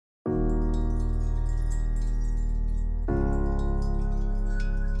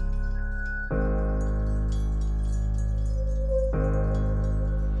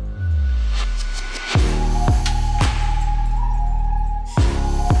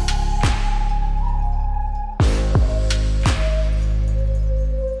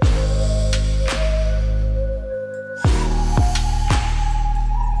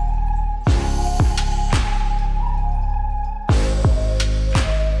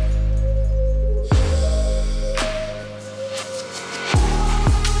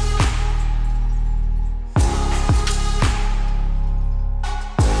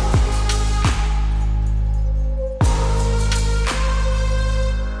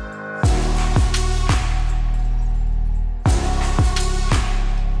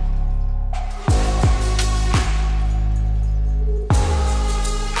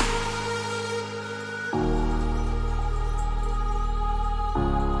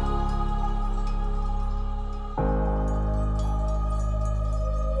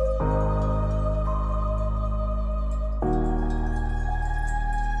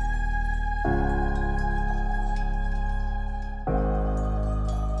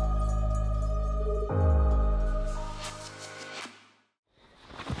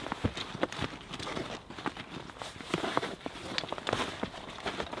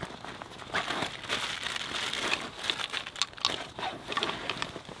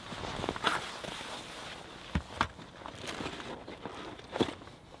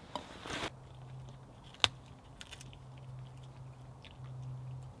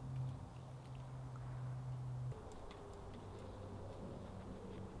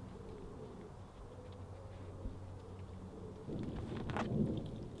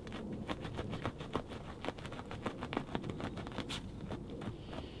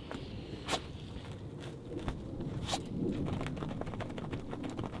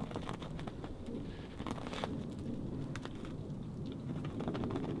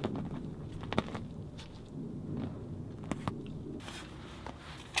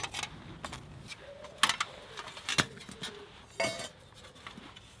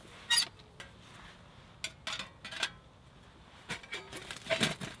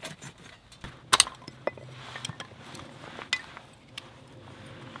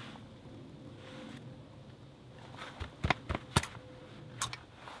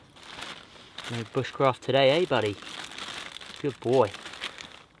No bushcraft today, eh buddy? Good boy.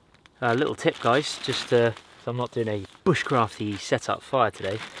 Little tip guys, just so I'm not doing a bushcrafty setup fire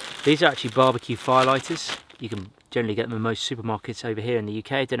today. These are actually barbecue fire lighters. You can generally get them in most supermarkets over here in the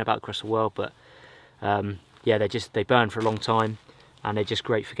UK. I don't know about across the world, but yeah, they burn for a long time, and they're just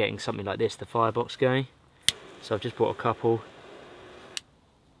great for getting something like this, the firebox, going. So I've just bought a couple.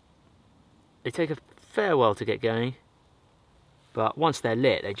 They take a fair while to get going, but once they're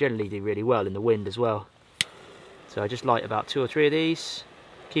lit, they generally do really well in the wind as well. So I just light about 2 or 3 of these.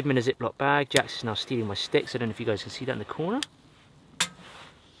 Keep them in a Ziploc bag. Jax is now stealing my sticks. I don't know if you guys can see that in the corner.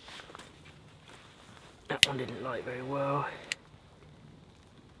 That one didn't light very well,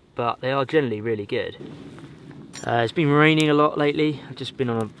 but they are generally really good. It's been raining a lot lately. I've just been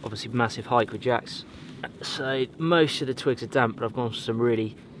on a obviously massive hike with Jax, so most of the twigs are damp, but I've gone for some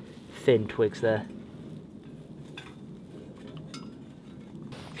really thin twigs there.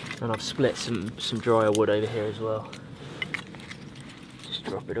 And I've split some drier wood over here as well.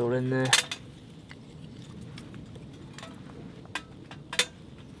 Drop it all in there.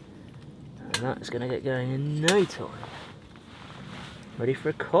 And that's going to get going in no time. Ready for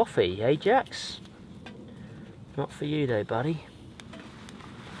a coffee, hey Jax? Not for you though, buddy.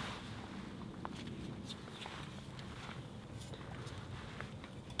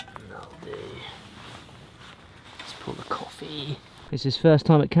 That'll do. Let's pull the coffee. It's his first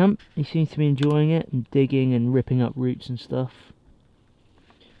time at camp. He seems to be enjoying it and digging and ripping up roots and stuff.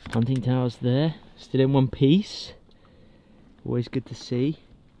 Hunting tower's there, still in one piece. Always good to see.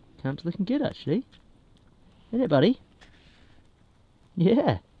 Camp's looking good actually. Isn't it, buddy?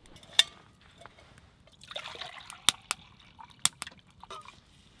 Yeah.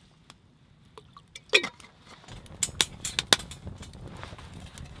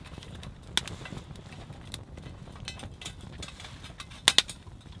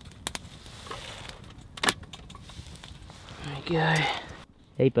 There we go.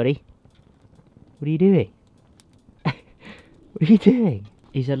 Hey buddy, what are you doing? What are you doing?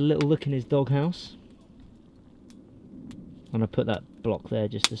 He's had a little look in his doghouse. And I put that block there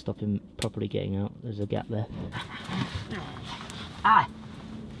just to stop him properly getting out. There's a gap there. Ah!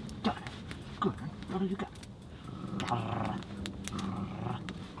 Good. What do you got?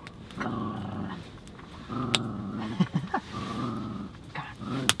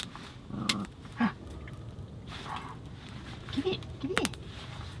 Give it.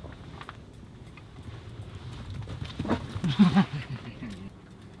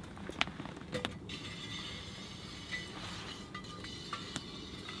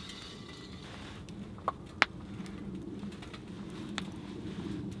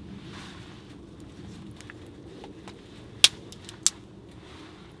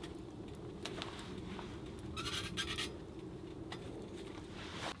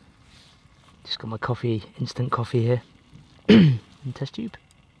 Just got my coffee, instant coffee here in test tube.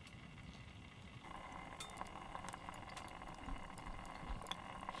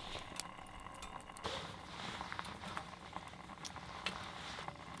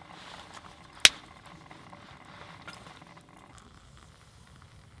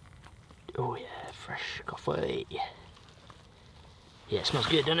 Oh yeah, fresh coffee. Yeah, it smells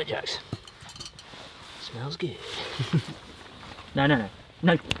good, doesn't it, Jax? Smells good. No.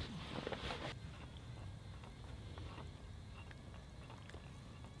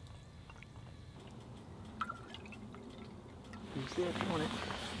 You see if you want it.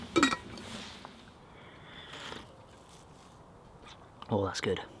 Oh, that's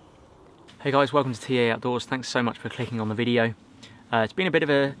good. Hey guys, welcome to TA Outdoors. Thanks so much for clicking on the video. It's been a bit of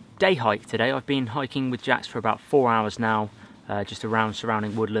a day hike today. I've been hiking with Jax for about 4 hours now, just around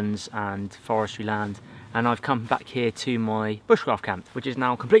surrounding woodlands and forestry land, and I've come back here to my bushcraft camp, which is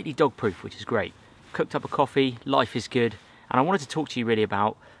now completely dog proof, which is great. Cooked up a coffee, life is good, and I wanted to talk to you really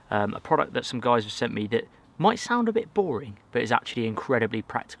about a product that some guys have sent me that might sound a bit boring, but is actually incredibly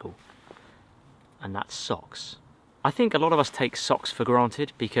practical, and that's socks. I think a lot of us take socks for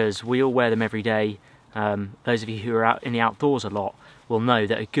granted because we all wear them every day. Those of you who are out in the outdoors a lot will know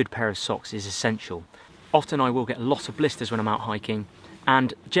that a good pair of socks is essential. Often I will get a lot of blisters when I'm out hiking,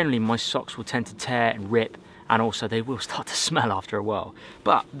 and generally my socks will tend to tear and rip, and also they will start to smell after a while.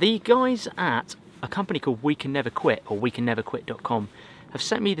 But the guys at a company called We Can Never Quit, or wecanneverquit.com, have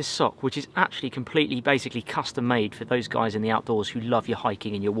sent me this sock, which is actually completely basically custom made for those guys in the outdoors who love your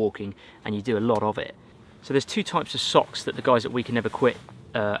hiking and your walking and you do a lot of it. So there's 2 types of socks that the guys at We Can Never Quit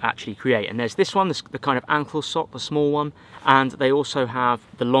actually create, and there's this one, the kind of ankle sock, the small one, and they also have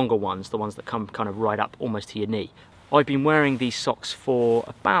the longer ones, the ones that come kind of right up almost to your knee. I've been wearing these socks for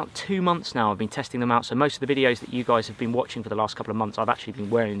about 2 months now. I've been testing them out, so most of the videos that you guys have been watching for the last couple of months, I've actually been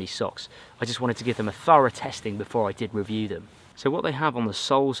wearing these socks. I just wanted to give them a thorough testing before I did review them. So what they have on the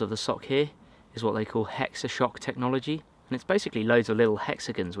soles of the sock here is what they call HexaShock technology, and it's basically loads of little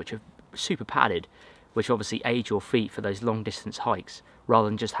hexagons which are super padded, which obviously aid your feet for those long distance hikes, rather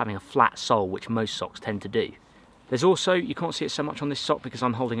than just having a flat sole, which most socks tend to do. There's also, you can't see it so much on this sock because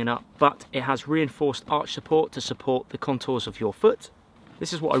I'm holding it up, but it has reinforced arch support to support the contours of your foot.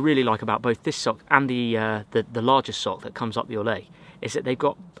 This is what I really like about both this sock and the larger sock that comes up your leg, is that they've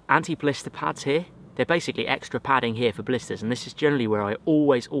got anti-blister pads here. They're basically extra padding here for blisters, and this is generally where I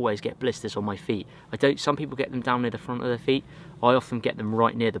always get blisters on my feet. Some people get them down near the front of their feet. I often get them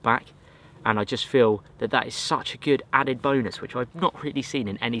right near the back, and I just feel that that is such a good added bonus, which I've not really seen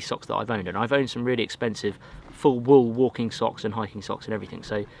in any socks that I've owned. And I've owned some really expensive full wool walking socks and hiking socks and everything,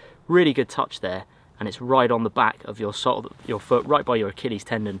 so really good touch there. And it's right on the back of your foot, right by your Achilles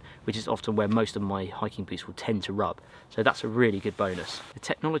tendon, which is often where most of my hiking boots will tend to rub. So that's a really good bonus. The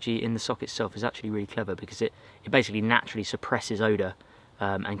technology in the sock itself is actually really clever because it basically naturally suppresses odour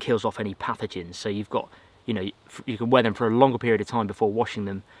and kills off any pathogens. So you've got, you know, you can wear them for a longer period of time before washing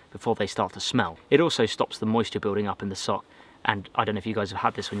them, before they start to smell. It also stops the moisture building up in the sock. And I don't know if you guys have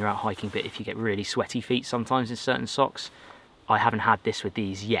had this when you're out hiking, but if you get really sweaty feet sometimes in certain socks, I haven't had this with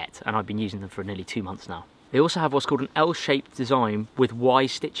these yet, and I've been using them for nearly 2 months now. They also have what's called an L-shaped design with Y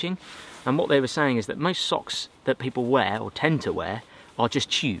stitching, and what they were saying is that most socks that people wear, or tend to wear, are just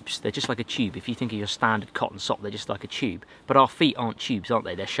tubes. They're just like a tube. If you think of your standard cotton sock, they're just like a tube. But our feet aren't tubes, aren't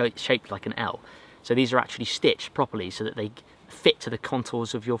they? They're shaped like an L. So these are actually stitched properly so that they fit to the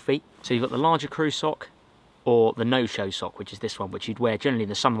contours of your feet. So you've got the larger crew sock, or the no-show sock, which is this one, which you'd wear generally in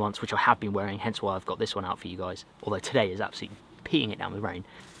the summer months, which I have been wearing, hence why I've got this one out for you guys, although today is absolutely peeing it down with rain.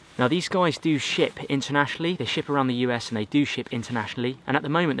 Now these guys do ship internationally. They ship around the US and they do ship internationally, and at the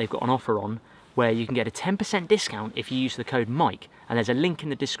moment they've got an offer on where you can get a 10% discount if you use the code Mike, and there's a link in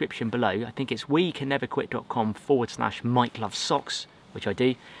the description below. I think it's wecanneverquit.com/MikeLovesSocks, which I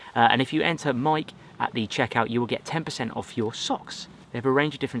do, and if you enter Mike at the checkout, you will get 10% off your socks. They have a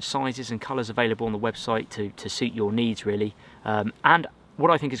range of different sizes and colours available on the website to suit your needs, really. And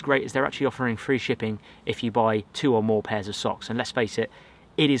what I think is great is they're actually offering free shipping if you buy 2 or more pairs of socks. And let's face it,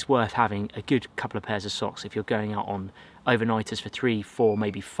 it is worth having a good couple of pairs of socks if you're going out on overnighters for 3, 4,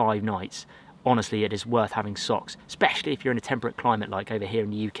 maybe 5 nights. Honestly, it is worth having socks, especially if you're in a temperate climate like over here in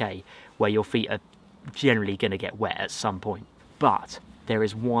the UK, where your feet are generally going to get wet at some point. But there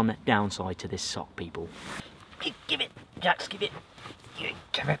is one downside to this sock, people. Give it, Jax, give it.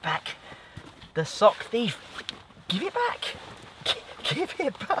 Give it back. The sock thief. Give it back. Give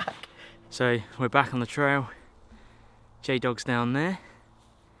it back. So we're back on the trail. J-Dog's down there,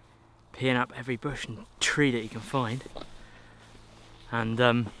 peeing up every bush and tree that you can find. And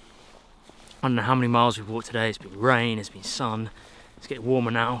I don't know how many miles we've walked today. It's been rain, it's been sun. It's getting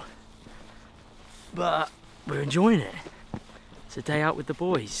warmer now, but we're enjoying it. It's a day out with the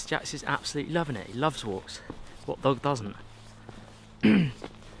boys. Jax is absolutely loving it. He loves walks. What dog doesn't?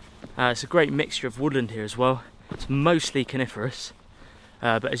 It's a great mixture of woodland here as well. It's mostly coniferous,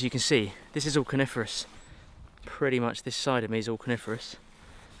 but as you can see, this is all coniferous. Pretty much this side of me is all coniferous,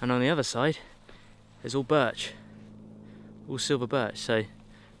 and on the other side is all birch, all silver birch. So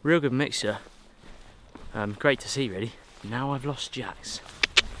real good mixture. Great to see, really. Now I've lost Jax.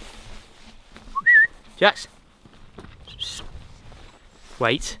 Jax,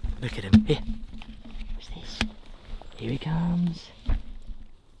 wait, look at him. Here, what's this? Here he comes.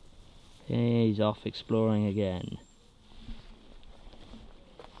 He's off exploring again.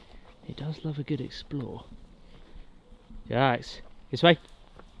 He does love a good explore. Jax, this way.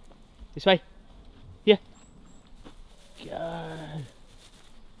 This way. Yeah. Go.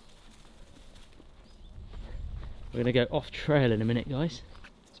 We're going to go off trail in a minute, guys.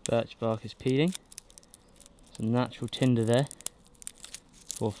 This birch bark is peeling. Some natural tinder there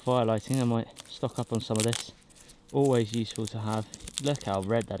for fire lighting. I might stock up on some of this. Always useful to have. Look how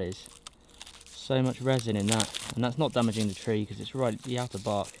red that is. So much resin in that, and that's not damaging the tree because it's right at the outer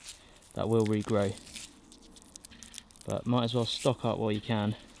bark that will regrow. But might as well stock up while you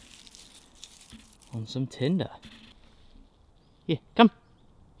can on some tinder. Here, come,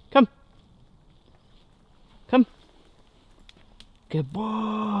 come, come. Good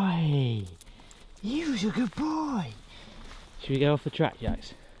boy. You're a good boy. Should we go off the track,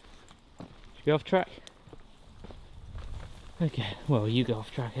 Jax? Should we go off track? Okay, well, you go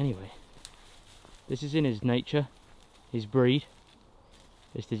off track anyway. This is in his nature, his breed,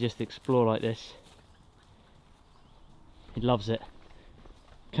 is to just explore like this. He loves it.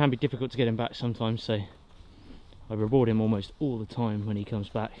 Can be difficult to get him back sometimes, so I reward him almost all the time when he comes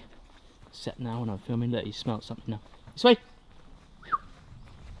back. Set now when I'm filming. Look, he smelt something now. This way!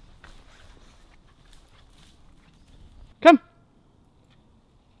 Come!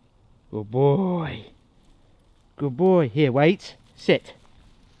 Good boy. Good boy. Here, wait. Sit.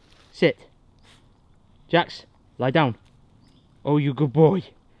 Sit. Jax, lie down. Oh, you good boy.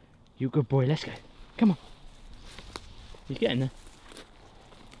 You good boy. Let's go. Come on. He's getting there.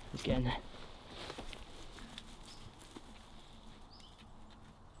 He's getting there.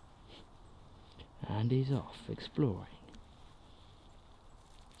 And he's off exploring.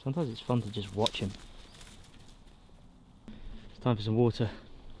 Sometimes it's fun to just watch him. It's time for some water.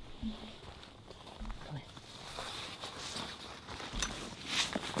 Come here.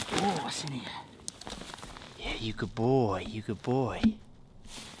 Oh, what's in here? Yeah, you good boy, you good boy.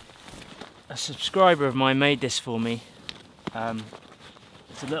 A subscriber of mine made this for me.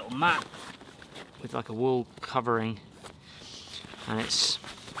 It's a little mat with like a wool covering, and it's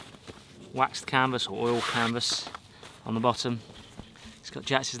waxed canvas or oil canvas on the bottom. It's got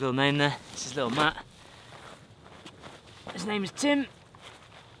Jax's little name there. It's his little mat. His name is Tim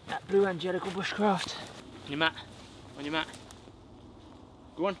at Blue Angelical Bushcraft. On your mat. On your mat.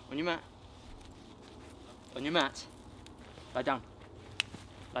 Go on your mat. On your mat. Lie down.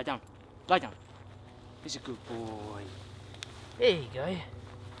 Lie down. Lie down. He's a good boy. There you go.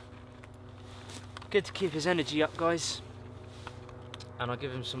 Good to keep his energy up, guys. And I'll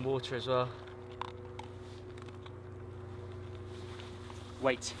give him some water as well.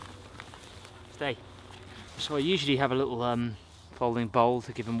 Wait. Stay. So I usually have a little folding bowl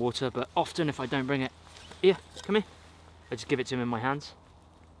to give him water, but often if I don't bring it, here, come here, I just give it to him in my hands.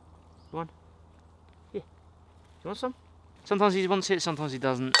 Come on. Here. Do you want some? Sometimes he wants it, sometimes he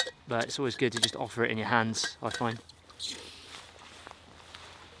doesn't, but it's always good to just offer it in your hands, I find.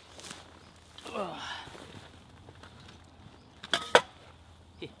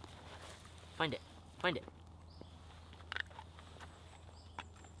 Here. Find it. Find it.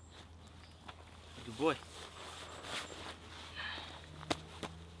 Good boy.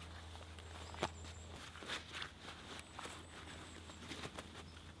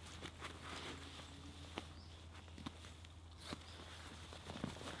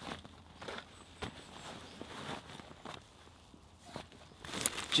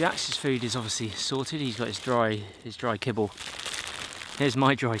 Jax's food is obviously sorted. He's got his dry kibble. Here's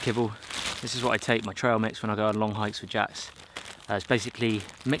my dry kibble. This is what I take, my trail mix, when I go on long hikes with Jaxx. It's basically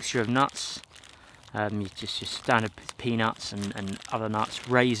a mixture of nuts, just your standard peanuts and other nuts,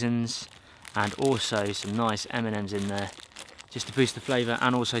 raisins, and also some nice M&Ms in there, just to boost the flavour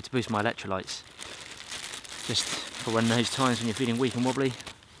and also to boost my electrolytes. Just for when those times when you're feeling weak and wobbly.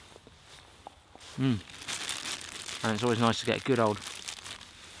 And it's always nice to get a good old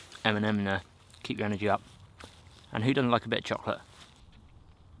M&M in there, keep your energy up. And who doesn't like a bit of chocolate?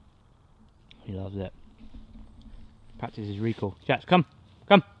 He loves it. Practice his recall. Jaxx, come,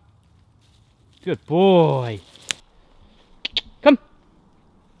 come. Good boy. Come.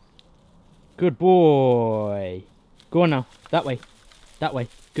 Good boy. Go on now, that way, that way.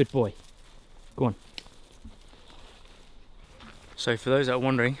 Good boy. Go on. So for those that are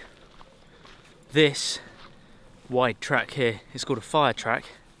wondering, this wide track here is called a fire track,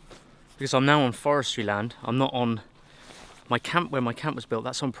 because I'm now on forestry land. I'm not on my camp where my camp was built.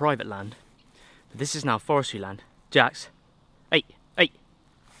 That's on private land. But this is now forestry land. Jaxx, hey, hey.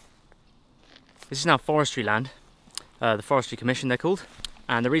 This is now forestry land. The Forestry Commission they're called.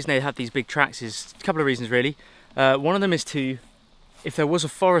 And the reason they have these big tracks is a couple of reasons really. One of them is to, if there was a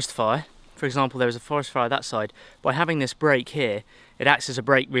forest fire, for example there was a forest fire that side, by having this break here, it acts as a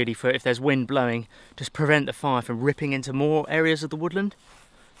break really for if there's wind blowing, just prevent the fire from ripping into more areas of the woodland.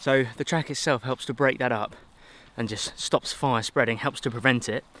 So the track itself helps to break that up and just stops fire spreading, helps to prevent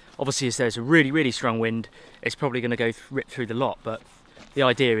it. Obviously if there's a really strong wind, it's probably going to go rip through the lot, but the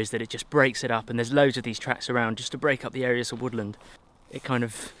idea is that it just breaks it up, and there's loads of these tracks around just to break up the areas of woodland. It kind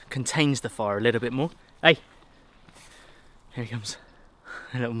of contains the fire a little bit more. Hey, here he comes,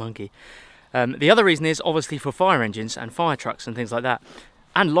 a little monkey. The other reason is obviously for fire engines and fire trucks and things like that,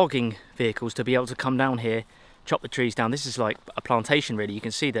 and logging vehicles to be able to come down here, chop the trees down. This is like a plantation really. You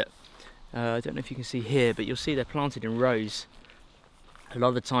can see that, I don't know if you can see here, but you'll see they're planted in rows. A lot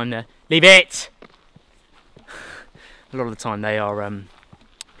of the time they're, leave it! A lot of the time they are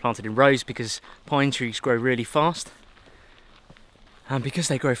planted in rows because pine trees grow really fast. And because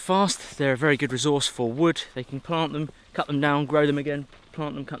they grow fast, they're a very good resource for wood. They can plant them, cut them down, grow them again,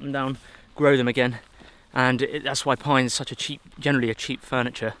 plant them, cut them down, grow them again. And that's why pine is such a cheap, generally a cheap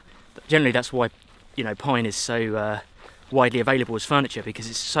furniture. Generally that's why, you know, pine is so widely available as furniture, because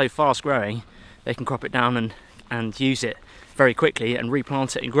it's so fast growing. They can crop it down and and use it very quickly and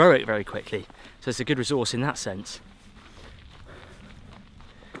replant it and grow it very quickly. So it's a good resource in that sense.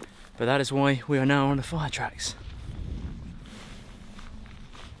 But that is why we are now on the fire tracks.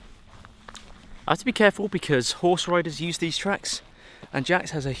 I have to be careful because horse riders use these tracks, and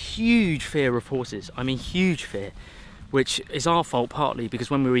Jaxx has a huge fear of horses. I mean huge fear, which is our fault partly because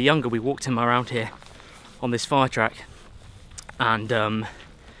when we were younger we walked him around here on this fire track, and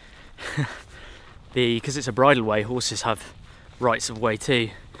because it's a bridleway, horses have rights of way too.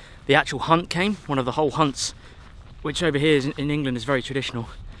 The actual hunt came, one of the whole hunts, which over here in England is very traditional,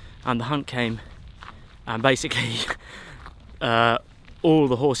 and the hunt came, and basically all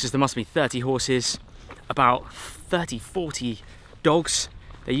the horses, there must be 30 horses, about 30-40 dogs.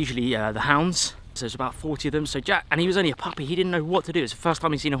 They're usually the hounds, so there's about 40 of them. So Jack, and he was only a puppy, he didn't know what to do. It's the first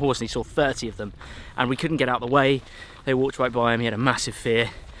time he'd seen a horse and he saw 30 of them, and we couldn't get out of the way. They walked right by him, he had a massive fear.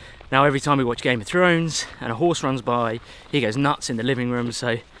 Now every time we watch Game of Thrones and a horse runs by, he goes nuts in the living room,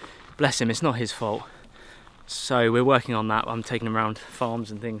 so bless him, it's not his fault. So we're working on that. I'm taking him around farms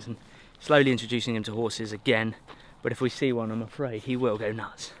and things and slowly introducing him to horses again. But if we see one, I'm afraid he will go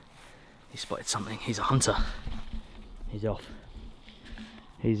nuts. He spotted something. He's a hunter. He's off.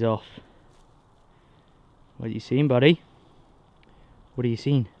 He's off. What are you seeing, buddy? What are you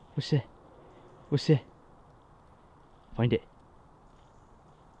seeing? What's it? What's it? Find it.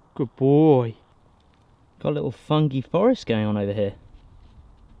 Good boy. Got a little funky forest going on over here.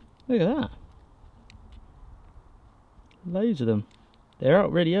 Look at that. Loads of them. They're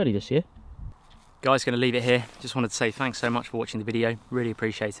out really early this year. Guys, going to leave it here. Just wanted to say thanks so much for watching the video. Really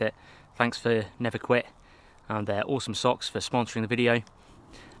appreciate it. Thanks for Never Quit and their awesome socks for sponsoring the video.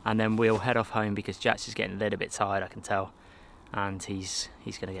 And then we'll head off home because Jaxx is getting a little bit tired, I can tell. And he's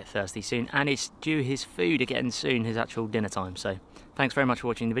going to get thirsty soon. And it's due his food again soon, his actual dinner time. So thanks very much for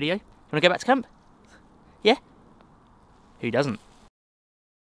watching the video. Want to go back to camp? Yeah? Who doesn't?